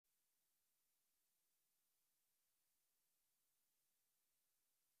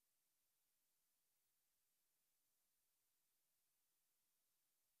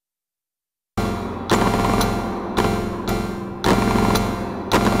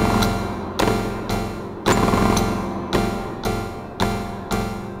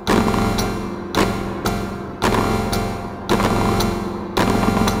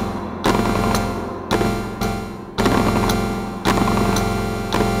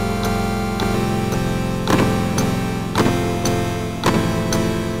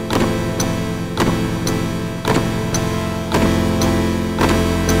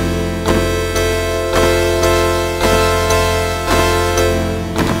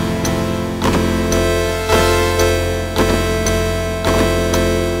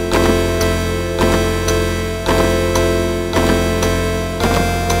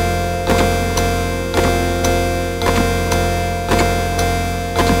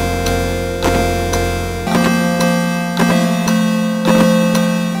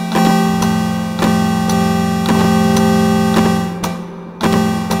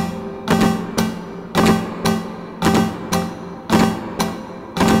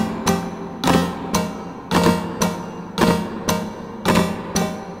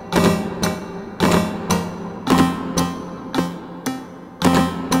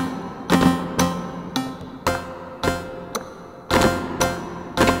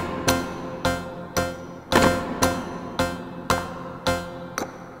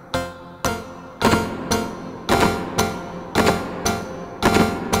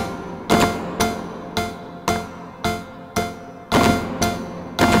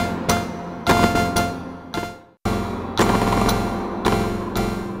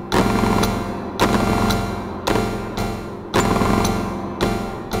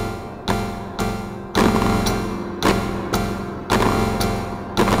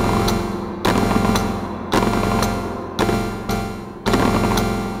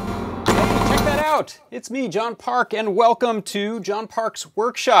out. It's me, John Park, and welcome to John Park's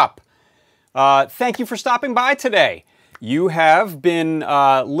Workshop. Thank you for stopping by today. You have been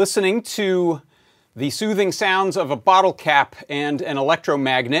listening to the soothing sounds of a bottle cap and an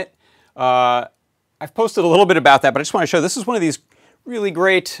electromagnet. I've posted a little bit about that, but I just want to show this is one of these really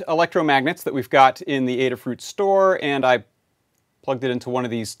great electromagnets that we've got in the Adafruit store, and I plugged it into one of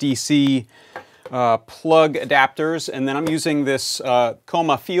these DC plug adapters, and then I'm using this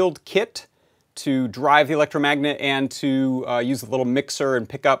Coma field kit to drive the electromagnet and to use a little mixer and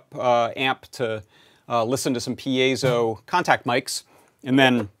pickup amp to listen to some piezo contact mics, and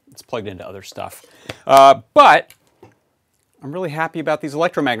then it's plugged into other stuff. But I'm really happy about these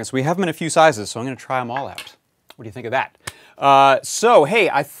electromagnets. We have them in a few sizes, so I'm going to try them all out. What do you think of that? So, hey,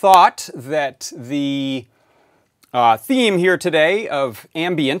 I thought that the theme here today of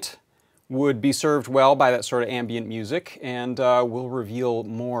ambient would be served well by that sort of ambient music, and we'll reveal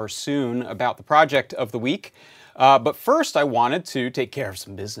more soon about the project of the week. But first, I wanted to take care of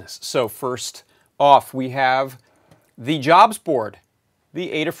some business. So first off, we have the jobs board, the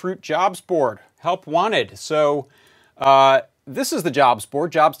Adafruit jobs board, help wanted. So this is the jobs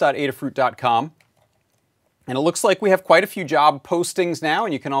board, jobs.adafruit.com. And it looks like we have quite a few job postings now,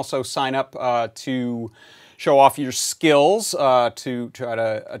 and you can also sign up to show off your skills to try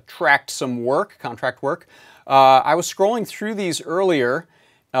to attract some work, contract work. I was scrolling through these earlier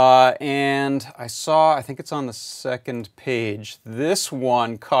and I saw, I think it's on the second page, this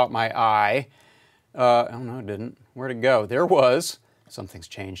one caught my eye. Oh no, it didn't. Where'd it go? There was. Something's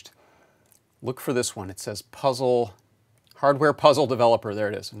changed. Look for this one. It says puzzle, hardware puzzle developer. There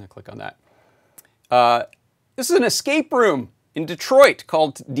it is. I'm going to click on that. This is an escape room in Detroit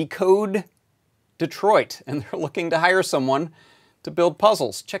called Decode Detroit, and they're looking to hire someone to build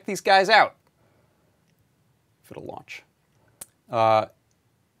puzzles. Check these guys out. If it'll launch. Look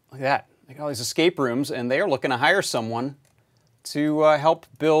at that. They got all these escape rooms, and they are looking to hire someone to help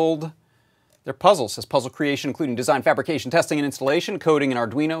build their puzzles. It says puzzle creation, including design, fabrication, testing, and installation, coding in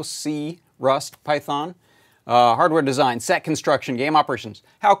Arduino, C, Rust, Python, hardware design, set construction, game operations.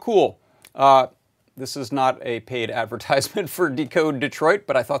 How cool. This is not a paid advertisement for Decode Detroit,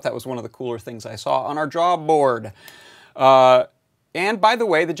 but I thought that was one of the cooler things I saw on our job board. And by the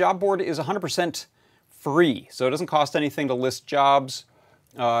way, the job board is 100% free, so it doesn't cost anything to list jobs.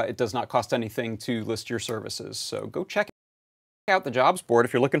 It does not cost anything to list your services. So go check out the jobs board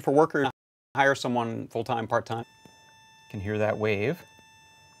if you're looking for workers. Hire someone full-time, part-time. You can hear that wave.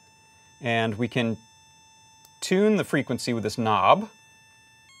 And we can tune the frequency with this knob.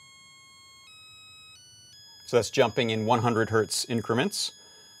 So that's jumping in 100 hertz increments,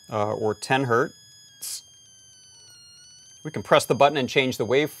 or 10 hertz. We can press the button and change the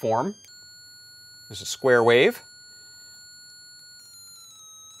waveform. There's a square wave.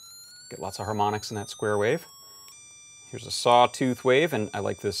 Get lots of harmonics in that square wave. Here's a sawtooth wave, and I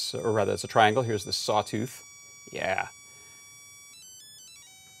like this, or rather it's a triangle. Here's the sawtooth. Yeah.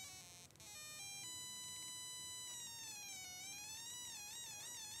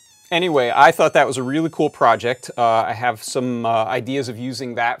 Anyway, I thought that was a really cool project. I have some ideas of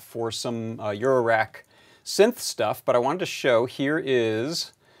using that for some Eurorack synth stuff, but I wanted to show, here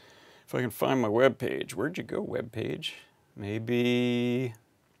is, if I can find my web page. Where'd you go, web page? Maybe,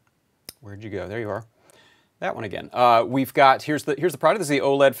 where'd you go? There you are. That one again. We've got, here's the product. This is the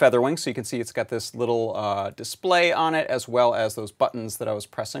OLED Featherwing, so you can see it's got this little display on it, as well as those buttons that I was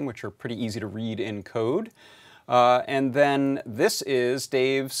pressing, which are pretty easy to read in code. And then this is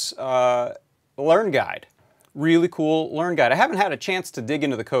Dave's Learn Guide. Really cool Learn Guide. I haven't had a chance to dig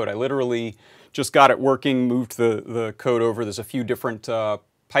into the code. I literally just got it working, moved the code over. There's a few different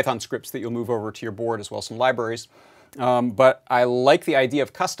Python scripts that you'll move over to your board, as well as some libraries. But I like the idea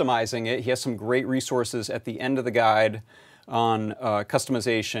of customizing it. He has some great resources at the end of the guide on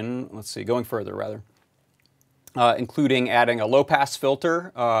customization. Let's see, going further rather. Including adding a low-pass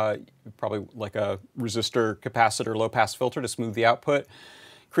filter, probably like a resistor capacitor low-pass filter to smooth the output,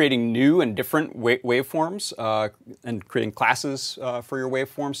 creating new and different waveforms, and creating classes for your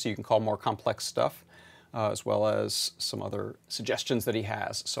waveforms so you can call more complex stuff, as well as some other suggestions that he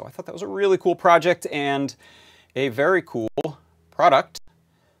has. So I thought that was a really cool project and a very cool product,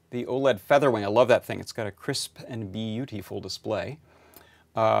 the OLED Featherwing. I love that thing. It's got a crisp and beautiful display.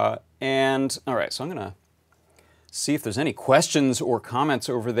 And all right, so I'm going to see if there's any questions or comments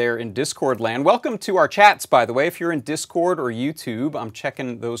over there in Discord land. Welcome to our chats, by the way. If you're in Discord or YouTube, I'm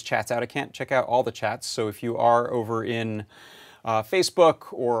checking those chats out. I can't check out all the chats, so if you are over in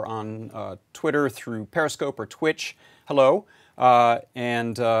Facebook or on Twitter through Periscope or Twitch, hello.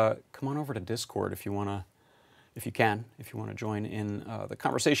 And come on over to Discord if you want to, if you can, if you want to join in the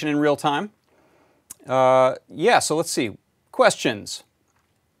conversation in real time. Yeah, so let's see. Questions.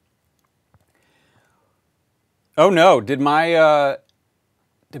 Oh no, did my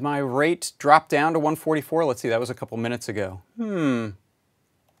rate drop down to 144? Let's see, that was a couple minutes ago.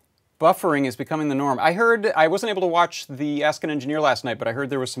 Buffering is becoming the norm. I heard, I wasn't able to watch the Ask an Engineer last night, but I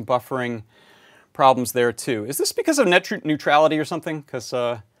heard there was some buffering problems there too. Is this because of net neutrality or something? Because,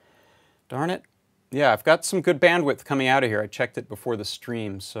 darn it. Yeah, I've got some good bandwidth coming out of here. I checked it before the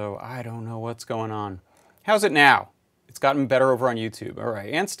stream, so I don't know what's going on. How's it now? It's gotten better over on YouTube. All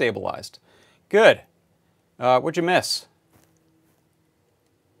right, and stabilized. Good. What'd you miss?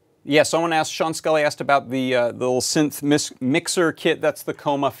 Yeah, someone asked, Sean Scully asked about the little synth mixer kit. That's the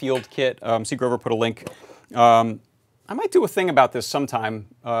Coma Field kit. C. Grover put a link. I might do a thing about this sometime.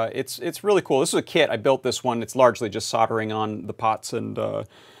 It's really cool. This is a kit. I built this one. It's largely just soldering on the pots, and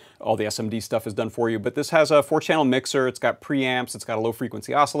all the SMD stuff is done for you. But this has a 4-channel mixer. It's got preamps. It's got a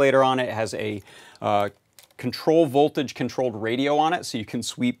low-frequency oscillator on it. It has a control voltage controlled radio on it, so you can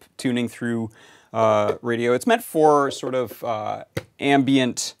sweep tuning through radio. It's meant for sort of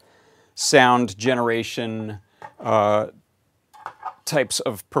ambient sound generation types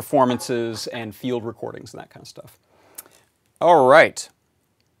of performances and field recordings and that kind of stuff. All right.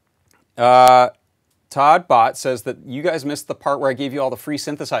 Todd Bott says that you guys missed the part where I gave you all the free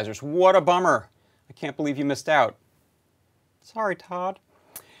synthesizers. What a bummer. I can't believe you missed out. Sorry, Todd.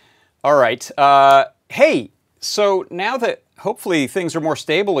 All right. Hey, so now that hopefully things are more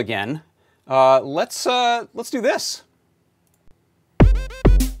stable again, let's do this.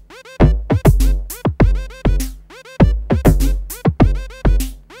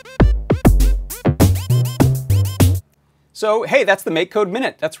 So, hey, that's the Make Code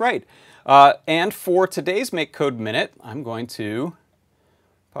Minute. That's right. And for today's Make Code Minute, I'm going to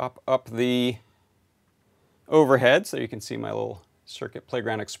pop up the overhead so you can see my little Circuit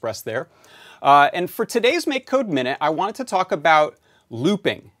Playground Express there. And for today's Make Code Minute, I wanted to talk about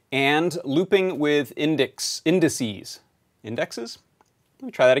looping and looping with indices. Indexes? Let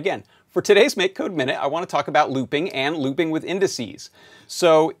me try that again. For today's Make Code Minute, I want to talk about looping and looping with indices.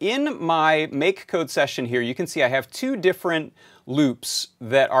 So in my Make Code session here, you can see I have two different loops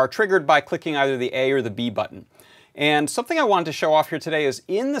that are triggered by clicking either the A or the B button. And something I wanted to show off here today is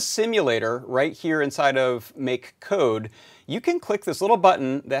in the simulator, right here inside of Make Code, you can click this little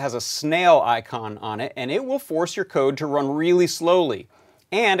button that has a snail icon on it, and it will force your code to run really slowly.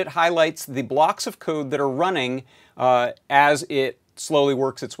 And it highlights the blocks of code that are running as it slowly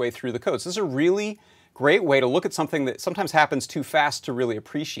works its way through the code. So this is a really great way to look at something that sometimes happens too fast to really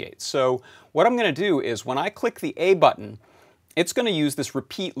appreciate. So what I'm going to do is when I click the A button, it's going to use this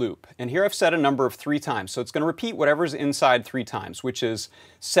repeat loop. And here I've set a number of 3 times. So it's going to repeat whatever's inside 3 times, which is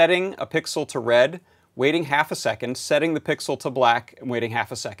setting a pixel to red, waiting half a second, setting the pixel to black, and waiting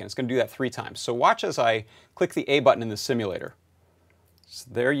half a second. It's going to do that 3 times. So watch as I click the A button in the simulator. So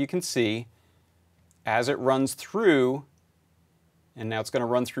there you can see as it runs through, and now it's going to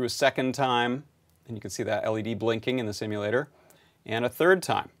run through a second time, and you can see that LED blinking in the simulator, and a third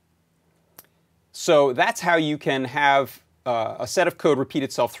time. So that's how you can have a set of code repeat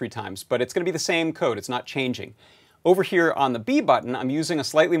itself 3 times, but it's going to be the same code. It's not changing. Over here on the B button, I'm using a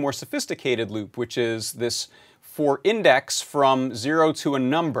slightly more sophisticated loop, which is this for index from 0 to a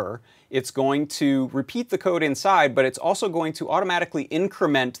number. It's going to repeat the code inside, but it's also going to automatically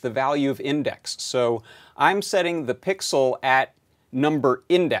increment the value of index. So I'm setting the pixel at number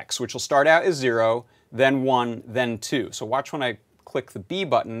index, which will start out as 0, then 1, then 2. So watch when I click the B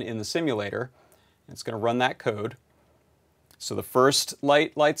button in the simulator. It's going to run that code. So the first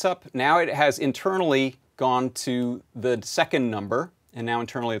light lights up. Now it has internally gone to the second number, and now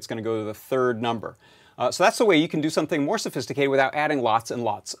internally it's going to go to the third number. So that's the way you can do something more sophisticated without adding lots and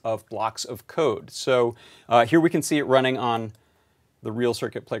lots of blocks of code. So here we can see it running on the real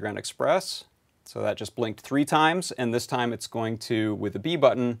Circuit Playground Express. So that just blinked 3 times, and this time it's going to, with the B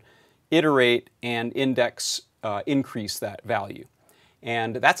button, iterate and index increase that value.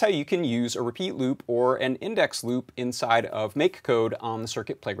 And that's how you can use a repeat loop or an index loop inside of Make Code on the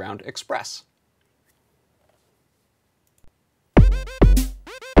Circuit Playground Express.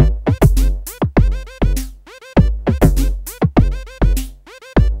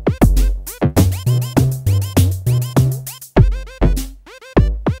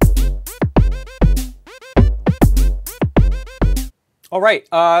 All right,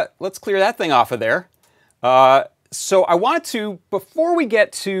 let's clear that thing off of there. So I wanted to, before we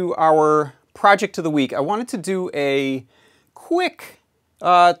get to our project of the week, I wanted to do a quick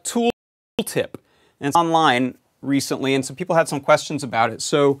tool tip. And it's online recently, and some people had some questions about it.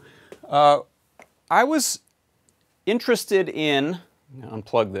 So I was interested in I'm going to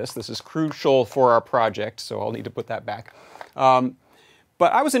unplug this. This is crucial for our project, so I'll need to put that back.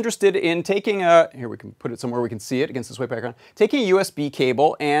 But I was interested in taking here we can put it somewhere we can see it against this white background, taking a USB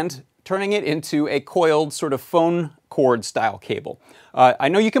cable and turning it into a coiled sort of phone cord style cable. I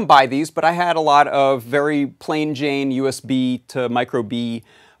know you can buy these, but I had a lot of very plain Jane USB to micro B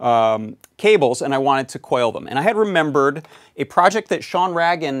cables, and I wanted to coil them. And I had remembered a project that Sean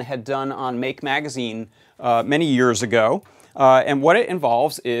Ragan had done on Make Magazine many years ago. And what it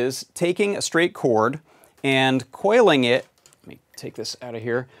involves is taking a straight cord and coiling it, let me take this out of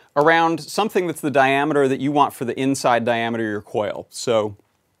here, around something that's the diameter that you want for the inside diameter of your coil. So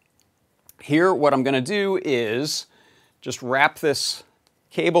here what I'm going to do is just wrap this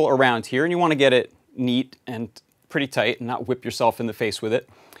cable around here, and you want to get it neat and pretty tight and not whip yourself in the face with it.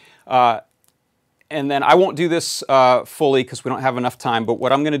 And then I won't do this fully because we don't have enough time, but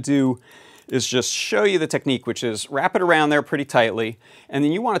what I'm going to do is just show you the technique, which is wrap it around there pretty tightly, and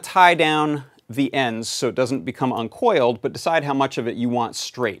then you want to tie down the ends so it doesn't become uncoiled, but decide how much of it you want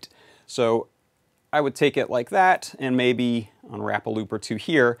straight. So I would take it like that and maybe unwrap a loop or two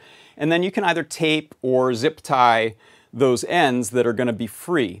here, and then you can either tape or zip tie those ends that are going to be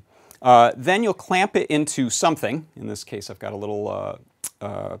free. Then you'll clamp it into something. In this case, I've got a little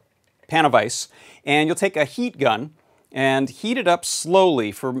pan of ice, and you'll take a heat gun and heat it up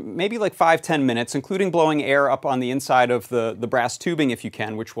slowly for maybe like 5-10 minutes, including blowing air up on the inside of the brass tubing if you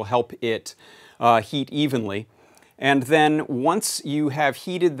can, which will help it heat evenly. And then once you have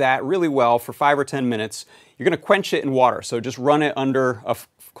heated that really well for 5 or 10 minutes, you're going to quench it in water. So just run it under a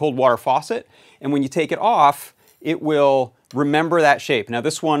cold water faucet, and when you take it off, it will remember that shape. Now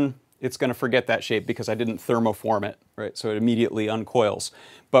this one, it's going to forget that shape because I didn't thermoform it, right? So it immediately uncoils.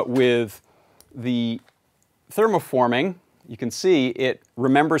 But with the thermoforming, you can see it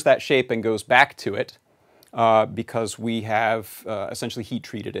remembers that shape and goes back to it because we have essentially heat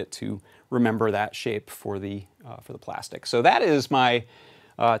treated it to remember that shape for the plastic. So that is my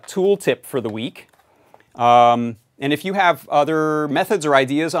tool tip for the week. And if you have other methods or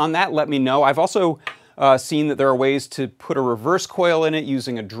ideas on that, let me know. I've also seen that there are ways to put a reverse coil in it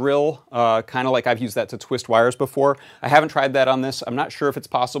using a drill, kind of like I've used that to twist wires before. I haven't tried that on this. I'm not sure if it's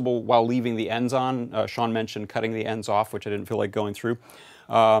possible while leaving the ends on. Sean mentioned cutting the ends off, which I didn't feel like going through.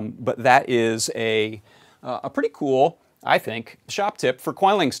 But that is a pretty cool, I think, shop tip for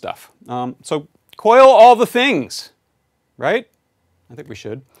coiling stuff. So coil all the things, right? I think we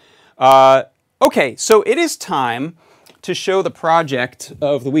should. Okay, so it is time to show the project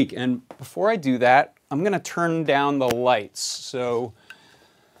of the week. And before I do that, I'm going to turn down the lights. So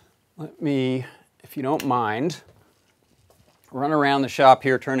let me, if you don't mind, run around the shop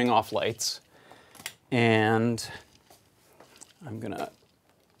here turning off lights. And I'm going to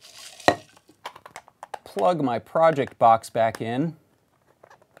plug my project box back in.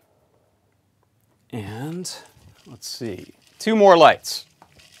 And let's see, 2 more lights.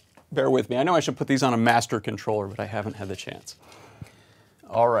 Bear with me. I know I should put these on a master controller, but I haven't had the chance.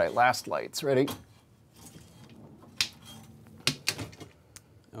 All right, last lights. Ready?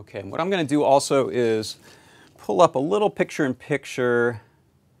 Okay, and what I'm going to do also is pull up a little picture-in-picture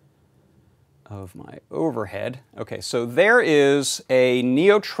of my overhead. Okay, so there is a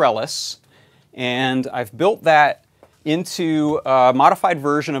Neo trellis, and I've built that into a modified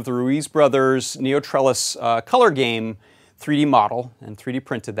version of the Ruiz Brothers Neo trellis color game 3D model and 3D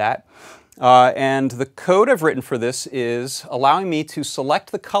printed that. And the code I've written for this is allowing me to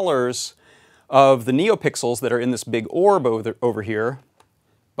select the colors of the NeoPixels that are in this big orb over here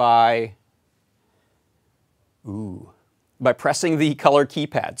by pressing the color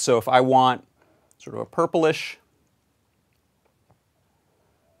keypad. So if I want sort of a purplish,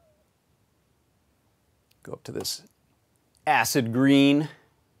 go up to this acid green.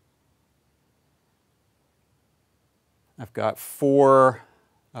 I've got 4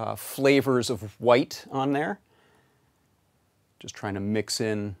 flavors of white on there. Just trying to mix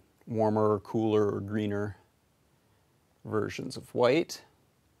in warmer or cooler or greener versions of white.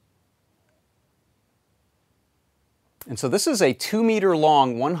 And so this is a 2-meter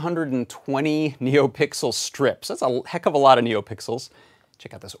long, 120 NeoPixel strips. That's a heck of a lot of NeoPixels.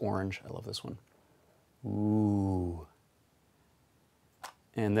 Check out this orange. I love this one. Ooh.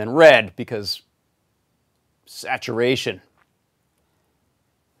 And then red, because saturation.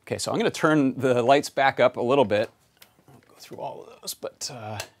 Okay, so I'm going to turn the lights back up a little bit. I'll go through all of those, but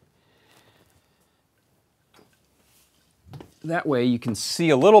that way you can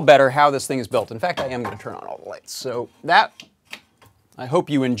see a little better how this thing is built. In fact, I am going to turn on all the lights. So that, I hope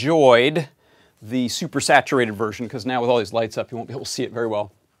you enjoyed the super saturated version, because now with all these lights up, you won't be able to see it very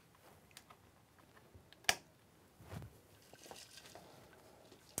well.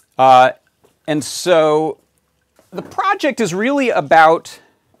 And so the project is really about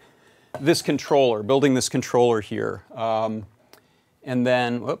this controller, building this controller here. And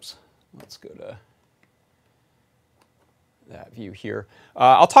then, whoops, let's go to that view here.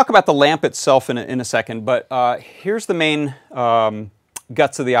 I'll talk about the lamp itself in a second, but here's the main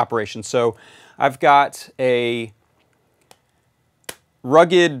guts of the operation. So I've got a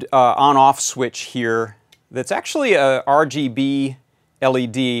rugged on-off switch here that's actually a RGB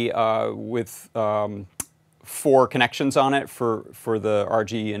LED with 4 connections on it for the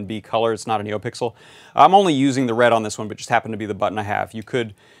RG and B color. It's not a NeoPixel. I'm only using the red on this one, but just happened to be the button I have. You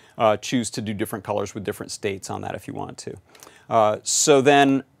could choose to do different colors with different states on that if you want to. So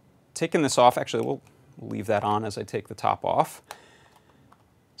then, taking this off, actually we'll leave that on as I take the top off.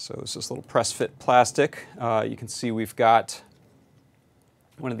 So this is little press fit plastic. You can see we've got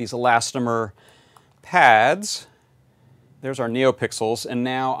one of these elastomer pads. There's our NeoPixels, and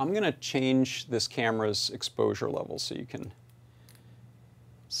now I'm going to change this camera's exposure level so you can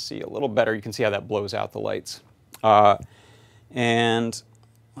see a little better. You can see how that blows out the lights. And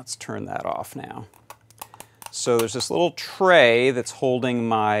let's turn that off now. So there's this little tray that's holding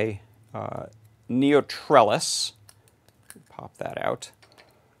my Neo trellis. Pop that out.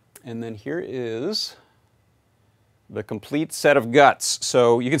 And then here is the complete set of guts.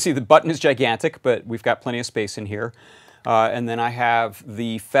 So you can see the button is gigantic, but we've got plenty of space in here. And then I have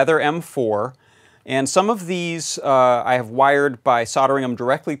the Feather M4. And some of these I have wired by soldering them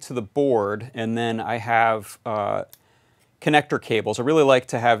directly to the board. And then I have connector cables. I really like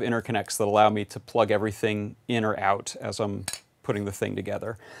to have interconnects that allow me to plug everything in or out as I'm putting the thing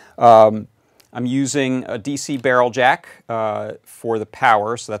together. I'm using a DC barrel jack for the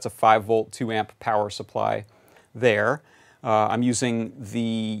power. So that's a 5-volt, 2-amp power supply there. I'm using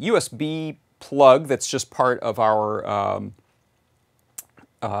the USB plug that's just part of our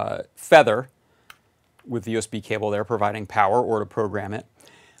Feather with the USB cable there providing power or to program it.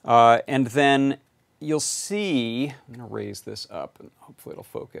 And then you'll see, I'm going to raise this up and hopefully it'll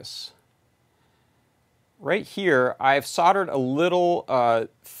focus. Right here I've soldered a little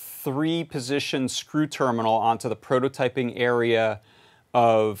 3-position screw terminal onto the prototyping area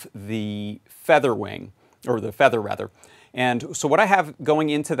of the Feather wing, or the Feather rather. And so what I have going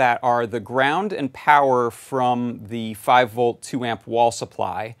into that are the ground and power from the 5-volt, 2-amp wall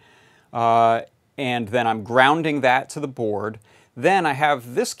supply. And then I'm grounding that to the board. Then I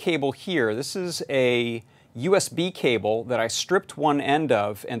have this cable here. This is a USB cable that I stripped one end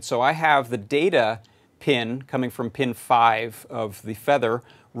of. And so I have the data pin coming from pin 5 of the Feather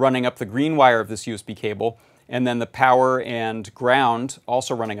running up the green wire of this USB cable. And then the power and ground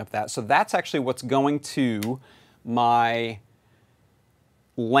also running up that. So that's actually what's going to my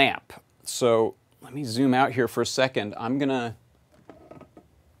lamp. So let me zoom out here for a second. I'm going to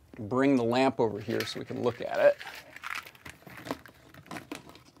bring the lamp over here so we can look at it.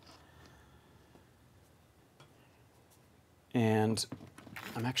 And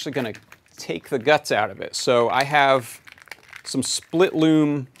I'm actually going to take the guts out of it. So I have some split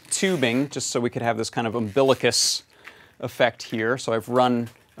loom tubing just so we could have this kind of umbilicus effect here. So I've run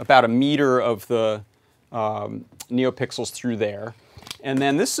about 1 meter of the NeoPixels through there. And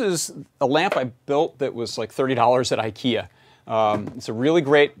then this is a lamp I built that was like $30 at IKEA. It's a really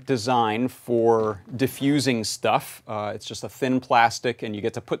great design for diffusing stuff. It's just a thin plastic and you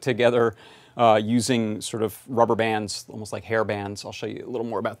get to put together using sort of rubber bands, almost like hair bands. I'll show you a little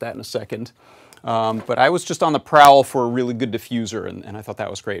more about that in a second. But I was just on the prowl for a really good diffuser and I thought that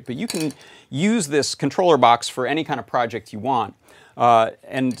was great. But you can use this controller box for any kind of project you want.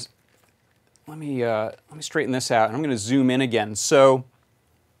 And let me straighten this out, and I'm going to zoom in again. So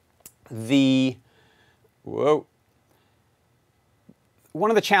one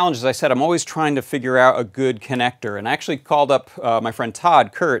of the challenges, I said, I'm always trying to figure out a good connector, and I actually called up my friend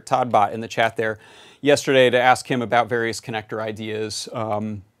Toddbot in the chat there yesterday to ask him about various connector ideas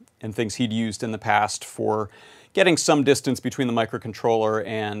and things he'd used in the past for getting some distance between the microcontroller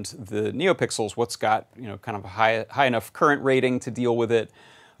and the NeoPixels. What's got kind of a high enough current rating to deal with it.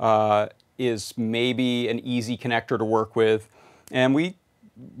 Is maybe an easy connector to work with. And we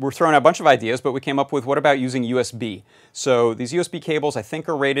were throwing out a bunch of ideas, but we came up with, what about using USB? So these USB cables I think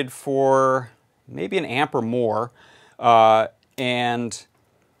are rated for maybe 1 amp or more. And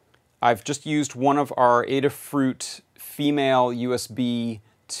I've just used one of our Adafruit female USB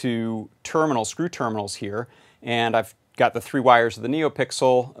to screw terminals here. And I've got the 3 wires of the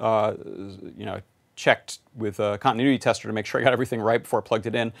NeoPixel, checked with a continuity tester to make sure I got everything right before I plugged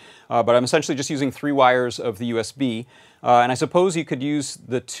it in. But I'm essentially just using 3 wires of the USB. And I suppose you could use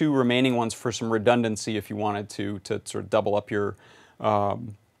the 2 remaining ones for some redundancy if you wanted to sort of double up your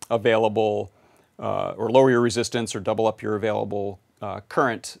available, or lower your resistance or double up your available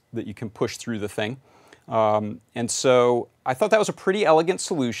current that you can push through the thing. And so I thought that was a pretty elegant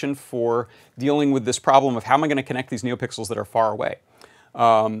solution for dealing with this problem of how am I going to connect these NeoPixels that are far away.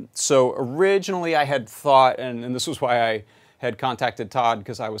 So originally I had thought, and this was why I had contacted Todd,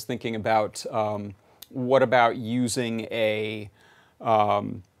 because I was thinking about what about using a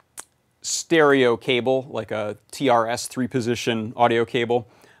stereo cable, like a TRS 3-position audio cable.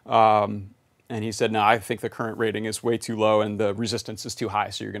 And he said, no, I think the current rating is way too low and the resistance is too high,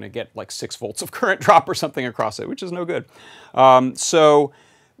 so you're going to get like 6 volts of current drop or something across it, which is no good. So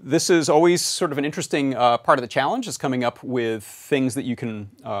this is always sort of an interesting part of the challenge, is coming up with things that you can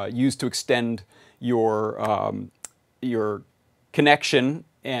use to extend your connection,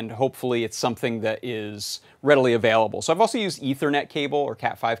 and hopefully it's something that is readily available. So I've also used Ethernet cable or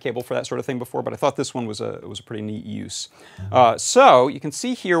Cat5 cable for that sort of thing before, but I thought this one was a pretty neat use. So you can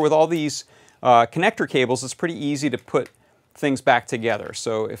see here with all these connector cables, it's pretty easy to put things back together.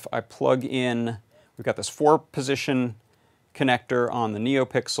 So if I plug in, we've got this 4-position connector on the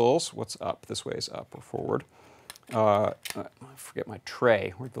NeoPixels. What's up? This way is up or forward. I forget my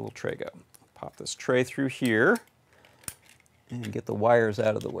tray. Where'd the little tray go? Pop this tray through here and get the wires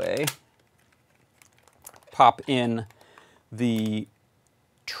out of the way. Pop in the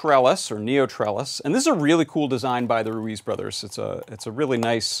trellis or NeoTrellis. And this is a really cool design by the Ruiz brothers. It's a really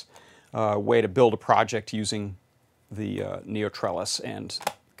nice way to build a project using the NeoTrellis and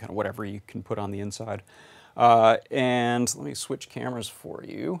kind of whatever you can put on the inside. And let me switch cameras for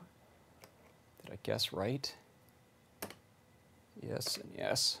you. Did I guess right? Yes and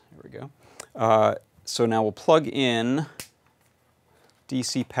yes. Here we go. So now we'll plug in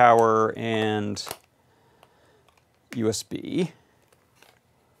DC power and USB.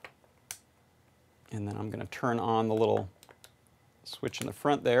 And then I'm going to turn on the little switch in the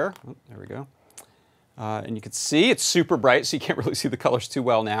front there. Oh, there we go. And you can see it's super bright, so you can't really see the colors too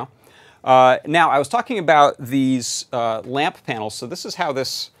well now. Now, I was talking about these lamp panels, so this is how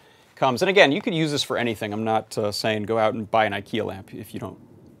this comes. And again, you could use this for anything. I'm not saying go out and buy an IKEA lamp if you don't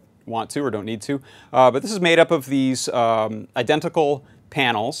want to or don't need to. But this is made up of these identical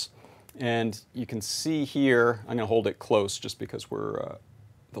panels. And you can see here, I'm going to hold it close just because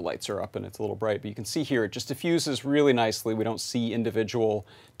the lights are up and it's a little bright, but you can see here it just diffuses really nicely. We don't see individual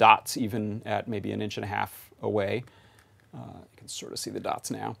dots even at maybe 1.5 inches away. You can sort of see the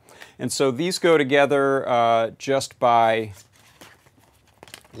dots now. And so these go together just by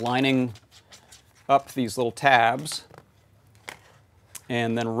lining up these little tabs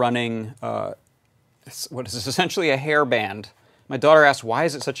and then running what is essentially a hairband. My daughter asked, why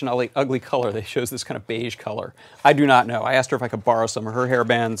is it such an ugly color? They chose this kind of beige color. I do not know. I asked her if I could borrow some of her hair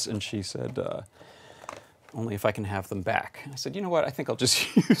bands, and she said, only if I can have them back. I said, you know what? I think I'll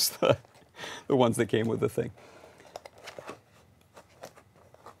just use the ones that came with the thing.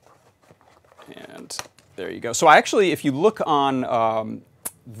 And there you go. So actually, if you look on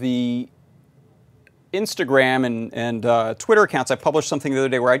the Instagram and Twitter accounts, I published something the other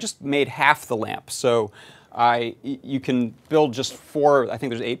day where I just made half the lamp. So you can build just 4, I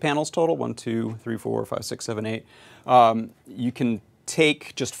think there's 8 panels total, 1, 2, 3, 4, 5, 6, 7, 8. You can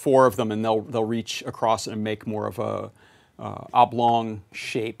take just 4 of them and they'll reach across and make more of a oblong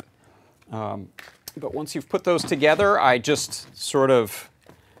shape. But once you've put those together, I just sort of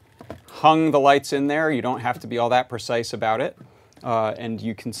hung the lights in there. You don't have to be all that precise about it. And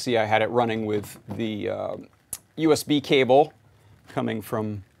you can see I had it running with the USB cable coming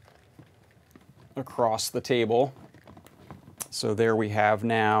from across the table. So there we have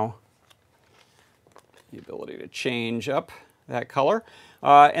now the ability to change up that color.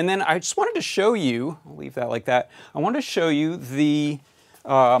 And then I just wanted to show you, I'll leave that like that, I wanted to show you the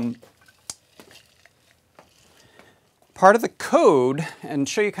part of the code and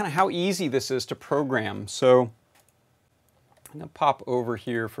show you kind of how easy this is to program. So I'm going to pop over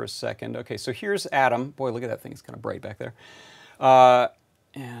here for a second. Okay, so here's Atom. Boy, look at that thing. It's kind of bright back there.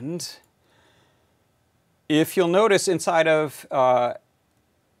 And if you'll notice inside of my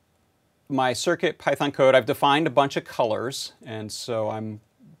CircuitPython code, I've defined a bunch of colors. And so I'm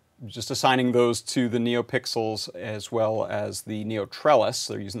just assigning those to the NeoPixels as well as the NeoTrellis.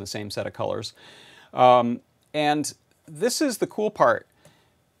 They're using the same set of colors. And this is the cool part.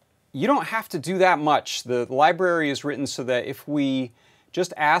 You don't have to do that much. The library is written so that if we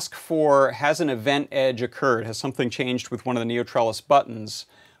just ask for, has an event edge occurred, has something changed with one of the NeoTrellis buttons,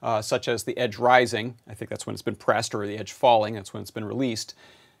 such as the edge rising, I think that's when it's been pressed, or the edge falling, that's when it's been released,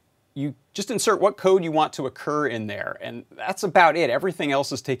 you just insert what code you want to occur in there, and that's about it. Everything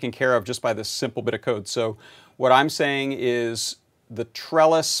else is taken care of just by this simple bit of code. So what I'm saying is the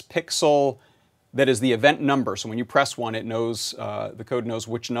trellis pixel that is the event number. So when you press one, it knows, the code knows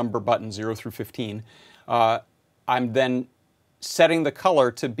which number button, 0 through 15. I'm then setting the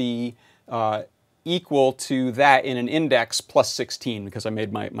color to be equal to that in an index plus 16, because I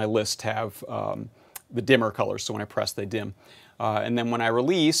made my list have the dimmer colors, so when I press, they dim. And then when I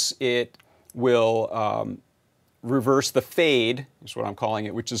release, it will reverse the fade, is what I'm calling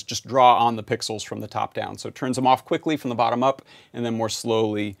it, which is just draw on the pixels from the top down. So it turns them off quickly from the bottom up, and then more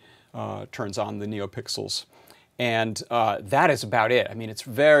slowly turns on the NeoPixels. And that is about it. I mean, it's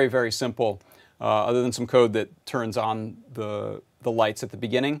very, very simple, other than some code that turns on the lights at the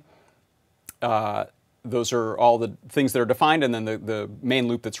beginning. Those are all the things that are defined, and then the main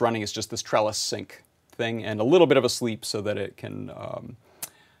loop that's running is just this trellis sync thing, and a little bit of a sleep so that it can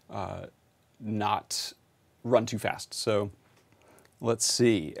not run too fast. So let's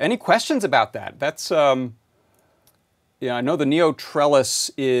see. Any questions about that? That's, yeah, I know the Neo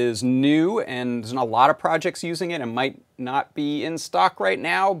Trellis is new, and there's not a lot of projects using it. It might not be in stock right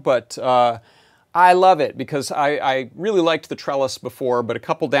now, but I love it because I really liked the trellis before, but a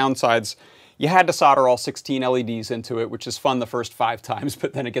couple downsides. You had to solder all 16 LEDs into it, which is fun the first 5 times,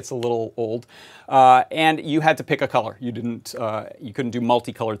 but then it gets a little old. And you had to pick a color. You couldn't do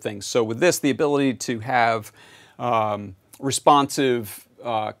multicolored things. So with this, the ability to have responsive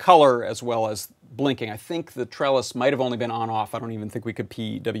color as well as blinking. I think the trellis might have only been on-off. I don't even think we could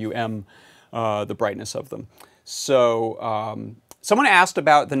PWM the brightness of them. So someone asked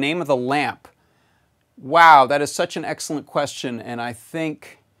about the name of the lamp. Wow, that is such an excellent question, and I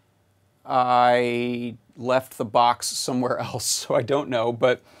think I left the box somewhere else, so I don't know.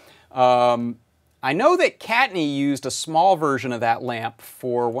 But I know that Kattni used a small version of that lamp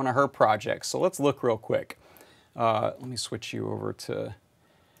for one of her projects, so let's look real quick. Let me switch you over to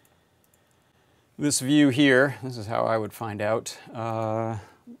this view here. This is how I would find out. Oh,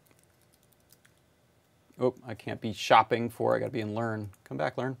 I can't be shopping for, I gotta be in Learn. Come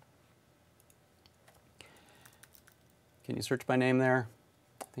back, Learn. Can you search by name there?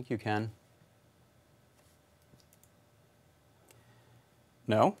 I think you can.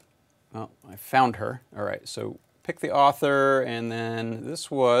 No? Oh, I found her. All right, so pick the author, and then this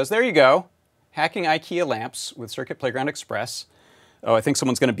was, there you go, Hacking IKEA Lamps with Circuit Playground Express. Oh, I think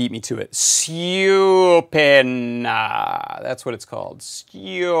someone's going to beat me to it. Stupena. That's what it's called.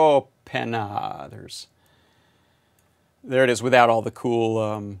 Stupena. There it is without all the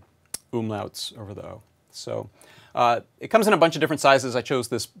cool umlauts over the O. So it comes in a bunch of different sizes. I chose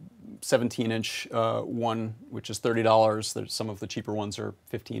this 17-inch one, which is $30. There's some of the cheaper ones are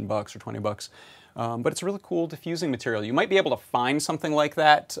 $15 or $20. But it's a really cool diffusing material. You might be able to find something like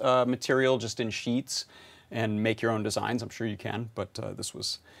that material just in sheets and make your own designs. I'm sure you can, but this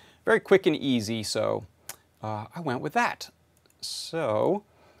was very quick and easy, so I went with that. So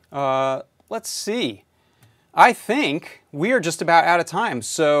let's see. I think we are just about out of time,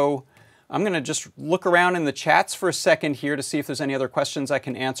 so I'm going to just look around in the chats for a second here to see if there's any other questions I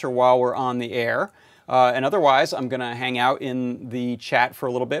can answer while we're on the air. And otherwise, I'm going to hang out in the chat for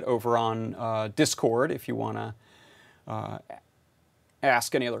a little bit over on Discord if you want to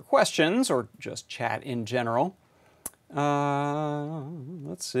ask any other questions or just chat in general.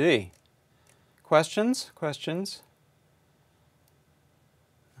 Let's see. Questions?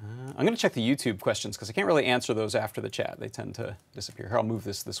 I'm going to check the YouTube questions because I can't really answer those after the chat. They tend to disappear. Here, I'll move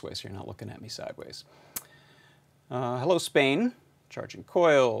this way so you're not looking at me sideways. Hello, Spain. Charging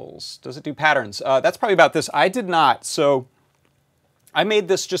coils. Does it do patterns? That's probably about this. I did not. So I made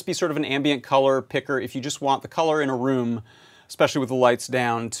this just be sort of an ambient color picker. If you just want the color in a room, especially with the lights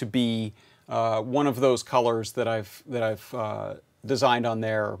down, to be one of those colors that I've designed on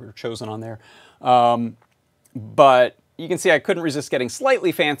there or chosen on there. But you can see I couldn't resist getting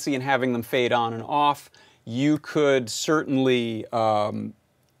slightly fancy and having them fade on and off. You could certainly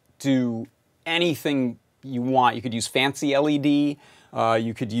do anything you want. You could use fancy LED.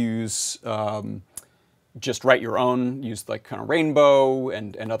 You could use just write your own, use like kind of rainbow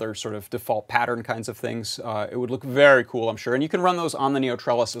and other sort of default pattern kinds of things. It would look very cool, I'm sure. And you can run those on the Neo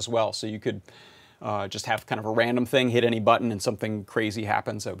Trellis as well. So you could just have kind of a random thing, hit any button and something crazy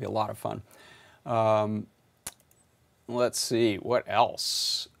happens. That would be a lot of fun. Let's see, what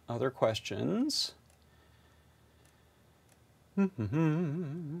else? Other questions?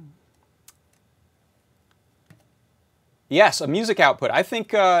 Yes, a music output. I think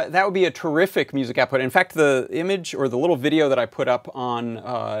that would be a terrific music output. In fact, the image or the little video that I put up on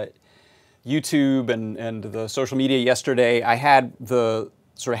YouTube and the social media yesterday, I had the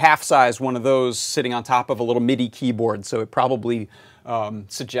sort of half-size one of those sitting on top of a little MIDI keyboard, so it probably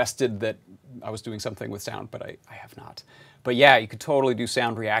suggested that I was doing something with sound, but I have not. But yeah, you could totally do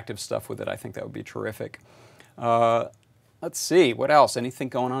sound reactive stuff with it. I think that would be terrific. Let's see, what else? Anything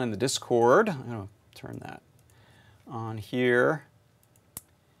going on in the Discord? I'm going to turn that on here.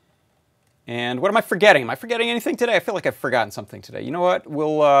 And what am I forgetting? Am I forgetting anything today? I feel like I've forgotten something today. You know what?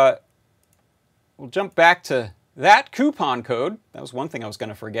 We'll jump back to that coupon code. That was one thing I was going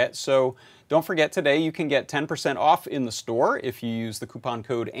to forget. So don't forget, today you can get 10% off in the store if you use the coupon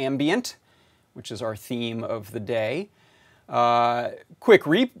code Ambient, which is our theme of the day. Quick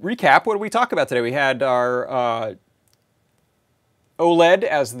recap. What did we talk about today? We had our OLED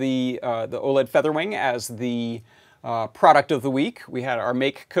as the OLED Featherwing as the product of the week. We had our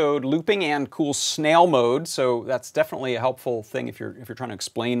make code looping and cool snail mode. So that's definitely a helpful thing if you're trying to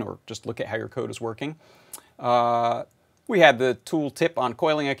explain or just look at how your code is working. We had the tool tip on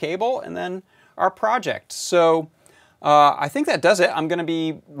coiling a cable, and then our project. So I think that does it. I'm going to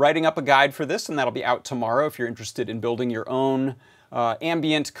be writing up a guide for this, and that'll be out tomorrow if you're interested in building your own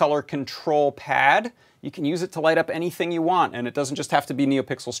ambient color control pad. You can use it to light up anything you want, and it doesn't just have to be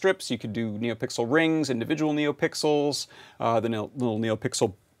NeoPixel strips. You could do NeoPixel rings, individual NeoPixels, the little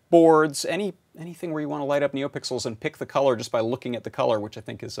NeoPixel boards, anything where you want to light up NeoPixels and pick the color just by looking at the color, which I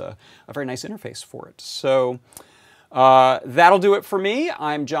think is a very nice interface for it. So that'll do it for me.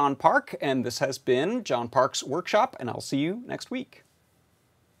 I'm John Park, and this has been John Park's Workshop, and I'll see you next week.